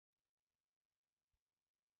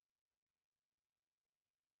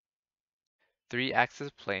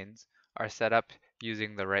3-axis planes are set up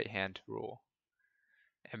using the right-hand rule.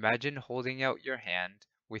 Imagine holding out your hand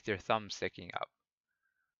with your thumb sticking up.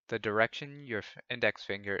 The direction your index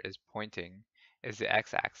finger is pointing is the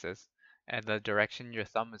x-axis, and the direction your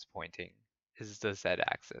thumb is pointing is the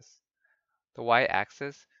z-axis. The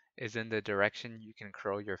y-axis is in the direction you can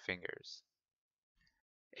curl your fingers.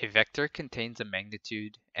 A vector contains a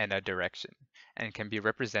magnitude and a direction, and can be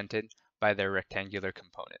represented by their rectangular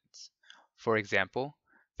components. For example,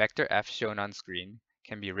 vector f shown on screen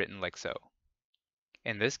can be written like so.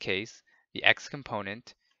 In this case, the x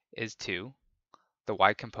component is 2, the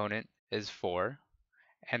y component is 4,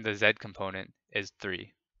 and the z component is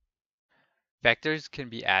 3. Vectors can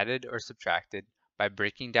be added or subtracted by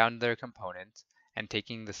breaking down their components and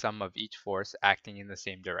taking the sum of each force acting in the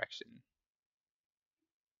same direction.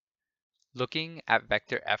 Looking at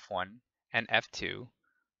vector f1 and f2,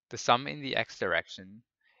 the sum in the x direction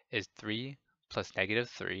is 3 plus negative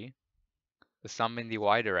 3. The sum in the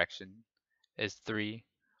y direction is 3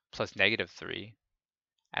 plus negative 3.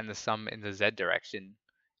 And the sum in the z direction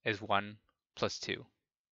is 1 plus 2.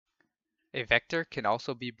 A vector can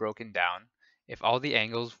also be broken down if all the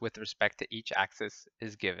angles with respect to each axis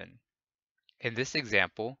is given. In this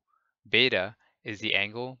example, beta is the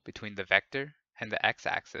angle between the vector and the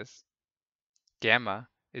x-axis. Gamma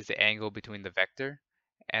is the angle between the vector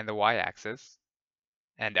and the y-axis,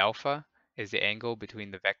 and alpha is the angle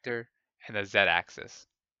between the vector and the z-axis.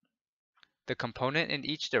 The component in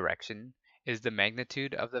each direction is the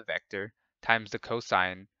magnitude of the vector times the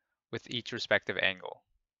cosine with each respective angle.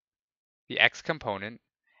 The x component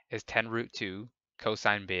is 10 root 2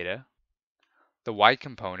 cosine beta. The y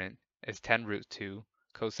component is 10 root 2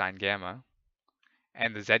 cosine gamma.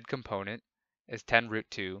 And the z component is 10 root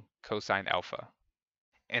 2 cosine alpha.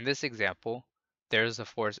 In this example, there is a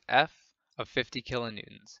force F of 50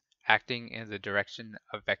 kilonewtons acting in the direction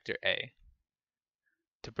of vector A.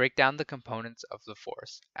 To break down the components of the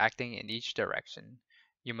force acting in each direction,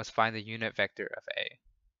 you must find the unit vector of A.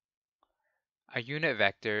 A unit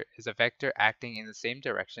vector is a vector acting in the same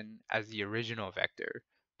direction as the original vector,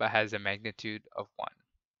 but has a magnitude of 1.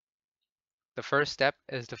 The first step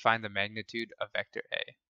is to find the magnitude of vector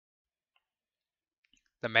A.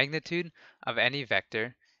 The magnitude of any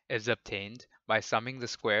vector is obtained by summing the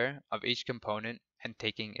square of each component and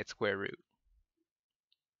taking its square root.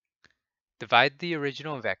 Divide the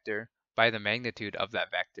original vector by the magnitude of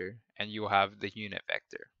that vector, and you will have the unit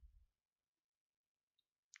vector.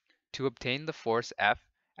 To obtain the force F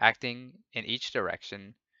acting in each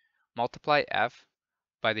direction, multiply F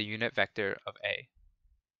by the unit vector of A.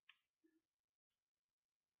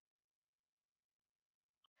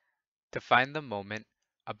 To find the moment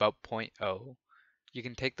about point O, you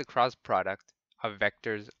can take the cross product of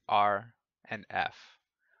vectors r and f,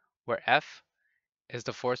 where f is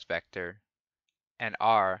the force vector and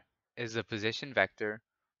r is the position vector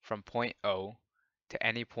from point O to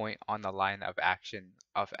any point on the line of action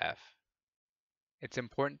of f. It's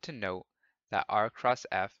important to note that r cross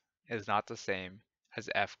f is not the same as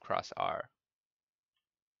f cross r.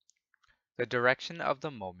 The direction of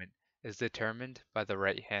the moment is determined by the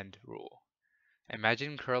right-hand rule.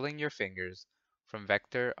 Imagine curling your fingers from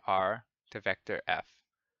vector r to vector f.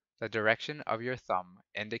 The direction of your thumb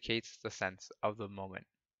indicates the sense of the moment.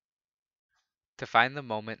 To find the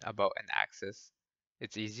moment about an axis,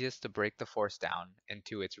 it's easiest to break the force down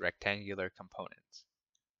into its rectangular components.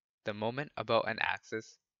 The moment about an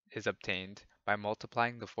axis is obtained by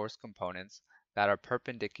multiplying the force components that are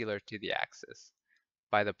perpendicular to the axis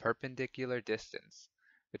by the perpendicular distance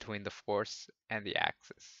between the force and the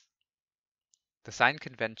axis. The sign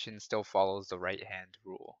convention still follows the right-hand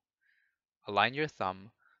rule. Align your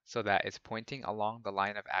thumb so that it's pointing along the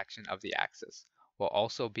line of action of the axis, while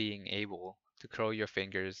also being able to curl your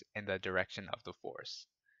fingers in the direction of the force.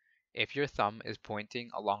 If your thumb is pointing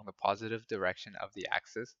along the positive direction of the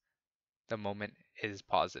axis, the moment is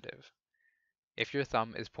positive. If your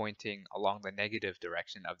thumb is pointing along the negative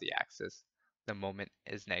direction of the axis, the moment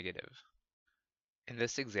is negative. In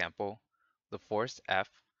this example, the force F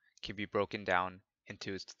can be broken down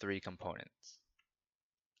into its 3 components.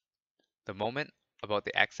 The moment about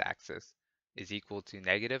the x-axis is equal to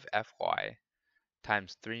negative Fy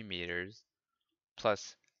times 3 meters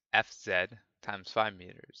plus Fz times 5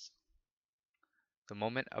 meters. The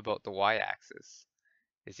moment about the y-axis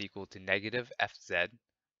is equal to negative Fz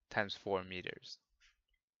times 4 meters.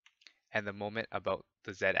 And the moment about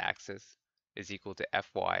the z-axis is equal to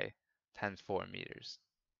Fy times 4 meters.